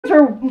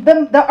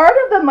the art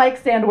of the mic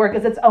stand work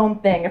is its own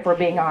thing, if we're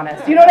being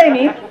honest. You know what I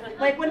mean?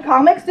 Like when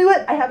comics do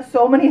it, I have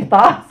so many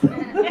thoughts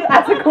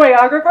as a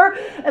choreographer,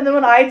 and then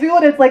when I do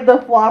it, it's like the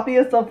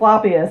floppiest of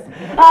floppiest.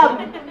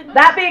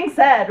 That being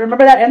said,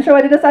 remember that intro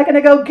I did a second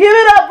ago? Give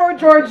it up for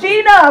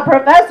Georgina,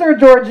 Professor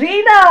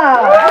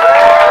Georgina!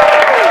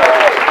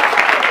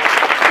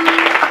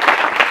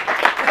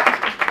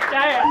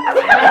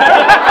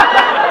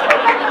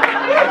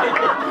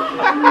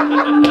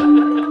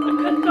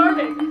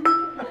 Cathartic,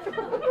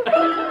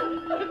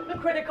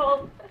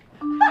 critical,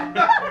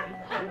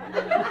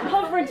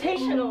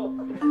 confrontational,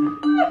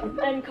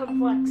 and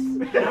complex,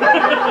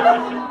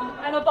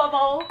 and above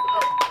all,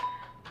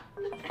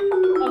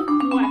 a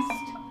quest.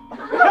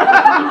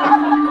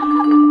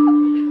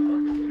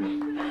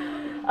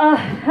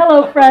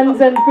 Hello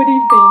friends and good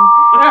evening.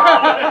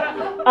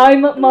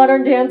 I'm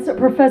modern dance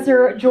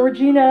professor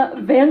Georgina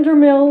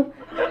Vandermill,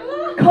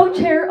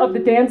 co-chair of the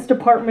dance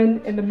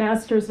department in the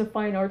Masters of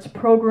Fine Arts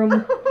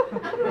program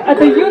at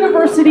the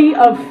University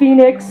of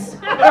Phoenix.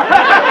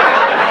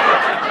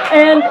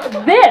 And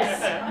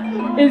this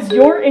is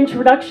your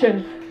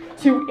introduction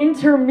to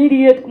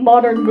Intermediate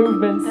Modern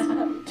Movements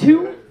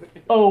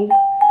 201.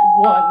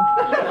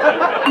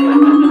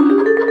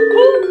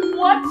 Who,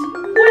 what,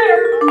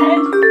 where,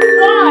 and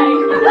why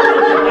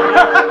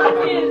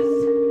is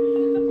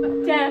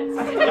dance?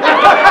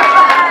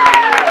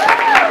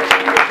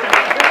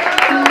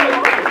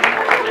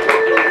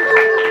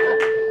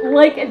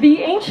 Like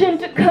the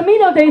ancient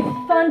Camino de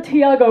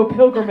Santiago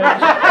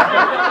pilgrimage,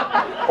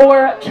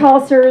 or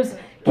Chaucer's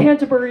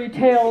Canterbury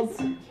Tales,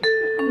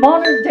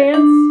 modern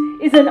dance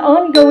is an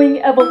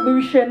ongoing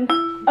evolution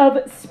of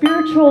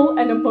spiritual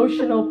and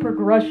emotional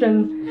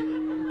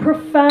progression,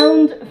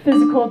 profound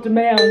physical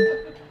demand,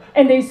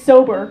 and a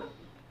sober,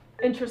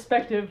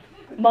 introspective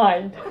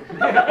mind.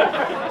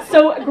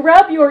 So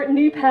grab your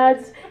knee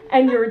pads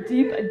and your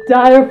deep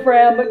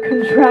diaphragm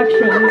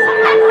contractions,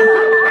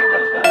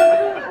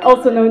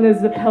 also known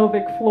as the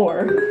pelvic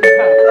floor,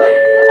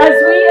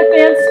 as we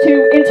advance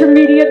to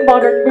intermediate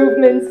modern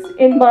movements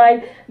in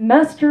my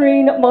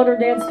Mastering Modern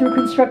Dance Through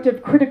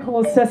Constructive Critical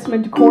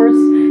Assessment course,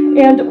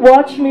 and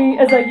watch me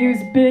as I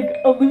use big,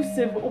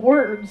 elusive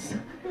words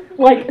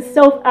like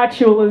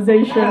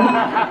self-actualization,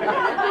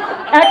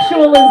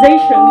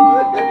 actualization,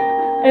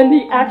 and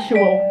the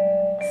actual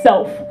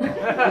self.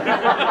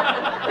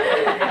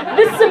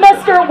 This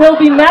semester we'll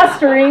be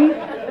mastering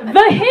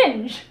the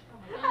hinge.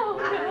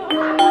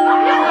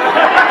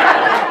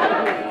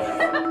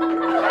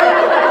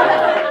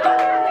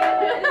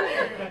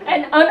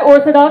 An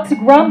unorthodox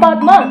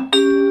grombattement.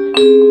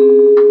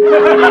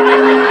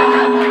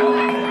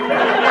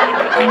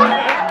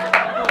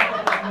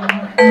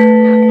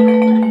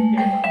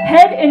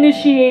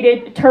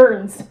 Head-initiated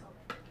turns.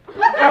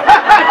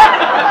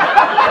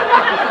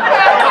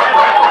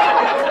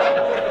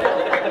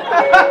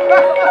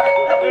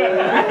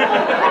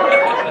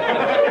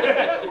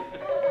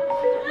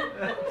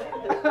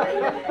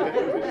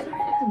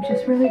 I'm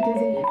just really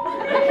dizzy.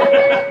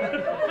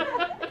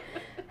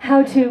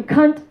 How to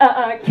count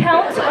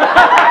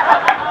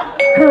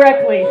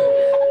correctly.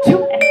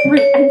 2 and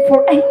 3 and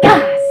 4 and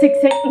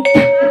 6 and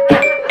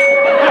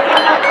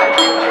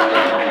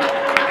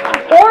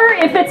or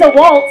if it's a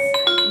waltz,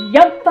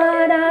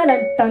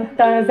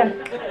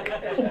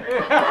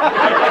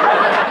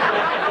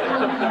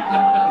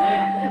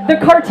 the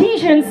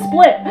Cartesian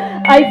split.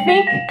 I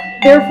think,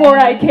 therefore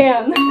I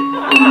can.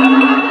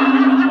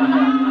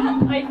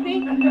 I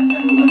think,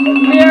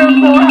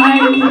 therefore I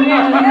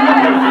can.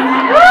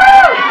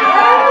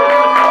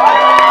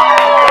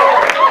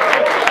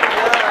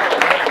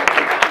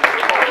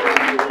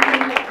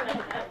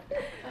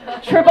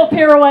 Triple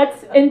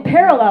pirouettes in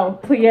parallel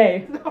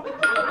plie.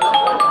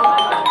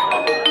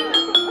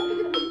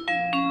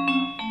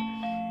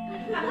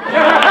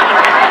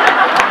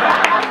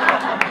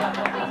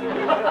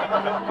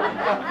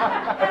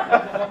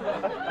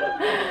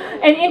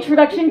 An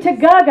introduction to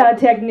Gaga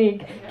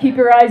technique. Keep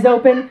your eyes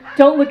open,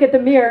 don't look at the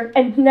mirror,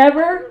 and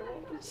never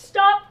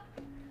stop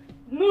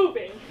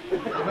moving.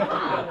 Find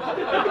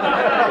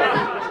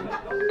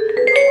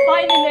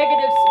the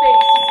negative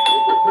space.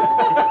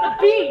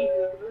 Be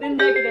the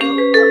negative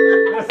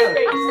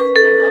space.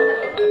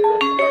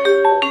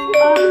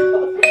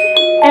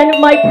 And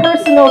my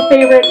personal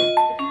favorite,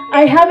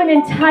 I have an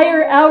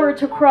entire hour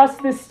to cross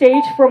this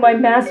stage for my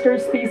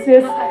master's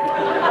thesis.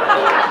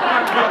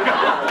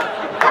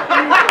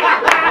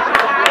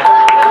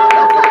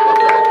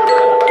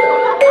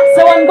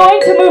 So I'm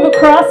going to move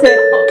across it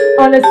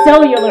on a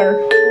cellular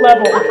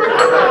level.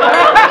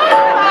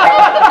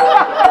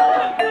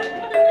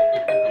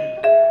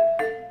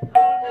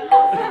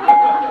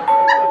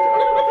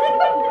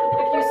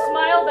 If you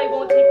smile, they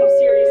won't take you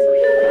seriously.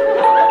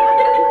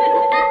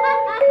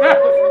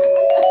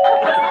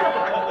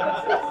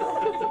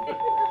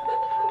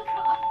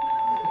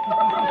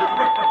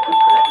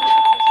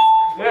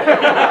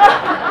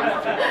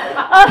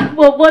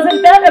 Well,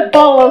 wasn't that a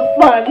ball of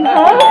fun,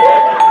 huh?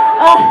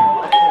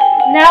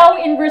 Now,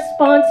 in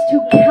response to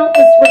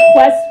countless requests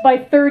request by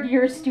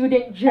third-year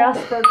student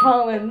Jasper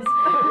Collins.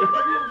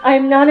 I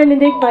am not an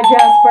enigma,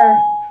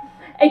 Jasper.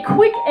 A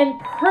quick and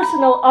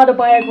personal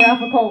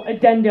autobiographical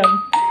addendum.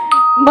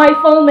 My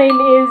full name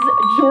is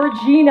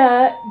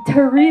Georgina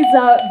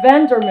Teresa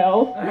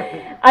Vandermill.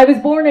 I was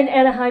born in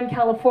Anaheim,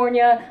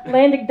 California,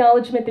 land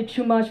acknowledgement the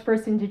Chumash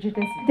First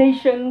Indigenous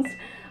Nations.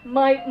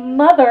 My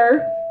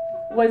mother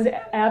was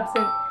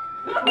absent.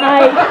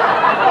 My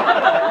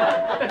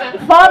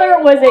father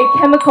was a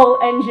chemical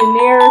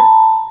engineer.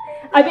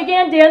 I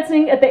began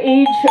dancing at the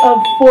age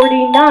of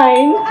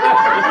 49.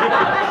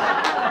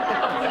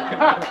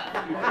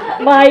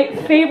 My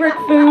favorite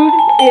food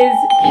is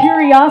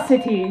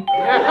curiosity.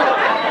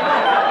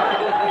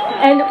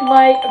 And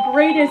my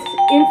greatest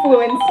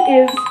influence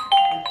is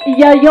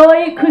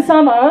Yayoi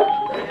Kusama,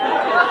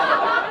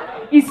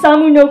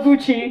 Isamu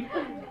Noguchi,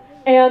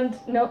 and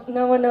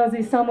no one knows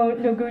Isamu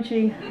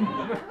Noguchi.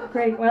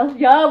 Great, well,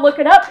 yeah, look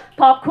it up.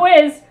 Pop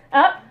quiz.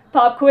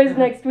 Pop quiz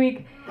next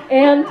week.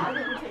 And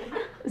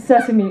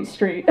Sesame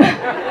Street.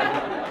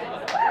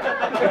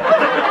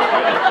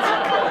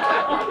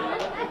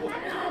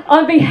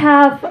 On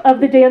behalf of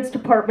the dance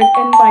department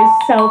and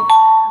myself,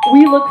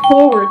 we look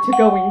forward to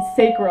going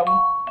sacrum,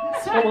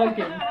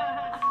 spelunking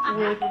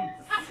with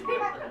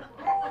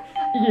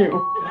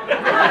you.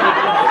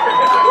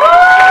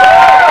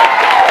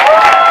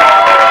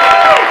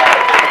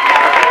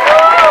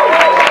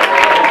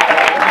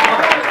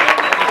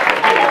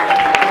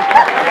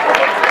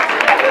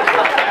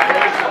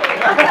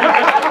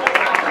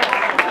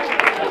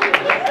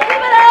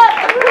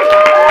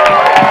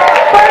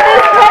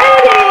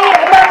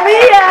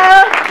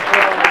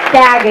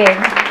 Gagging.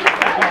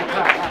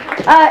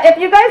 If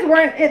you guys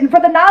weren't, for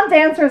the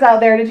non-dancers out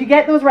there, did you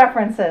get those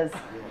references?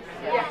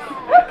 Yes.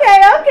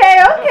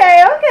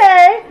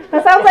 Okay.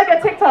 That sounds like a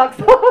TikTok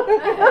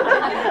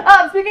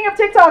song. Speaking of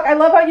TikTok, I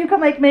love how you can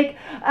like make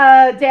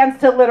dance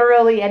to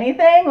literally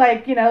anything.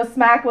 Like, you know,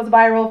 Smack was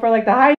viral for like the high